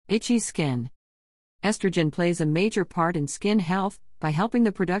Itchy skin. Estrogen plays a major part in skin health by helping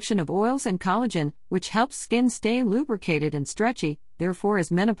the production of oils and collagen, which helps skin stay lubricated and stretchy. Therefore,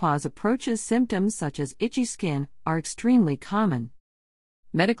 as menopause approaches, symptoms such as itchy skin are extremely common.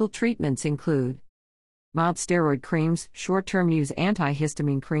 Medical treatments include mild steroid creams, short-term use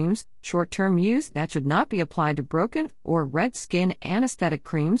antihistamine creams, short-term use that should not be applied to broken or red skin, anesthetic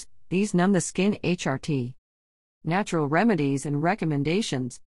creams, these numb the skin. HRT. Natural remedies and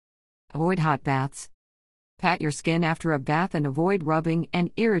recommendations. Avoid hot baths. Pat your skin after a bath and avoid rubbing and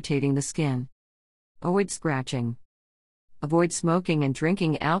irritating the skin. Avoid scratching. Avoid smoking and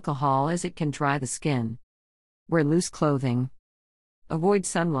drinking alcohol as it can dry the skin. Wear loose clothing. Avoid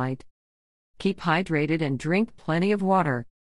sunlight. Keep hydrated and drink plenty of water.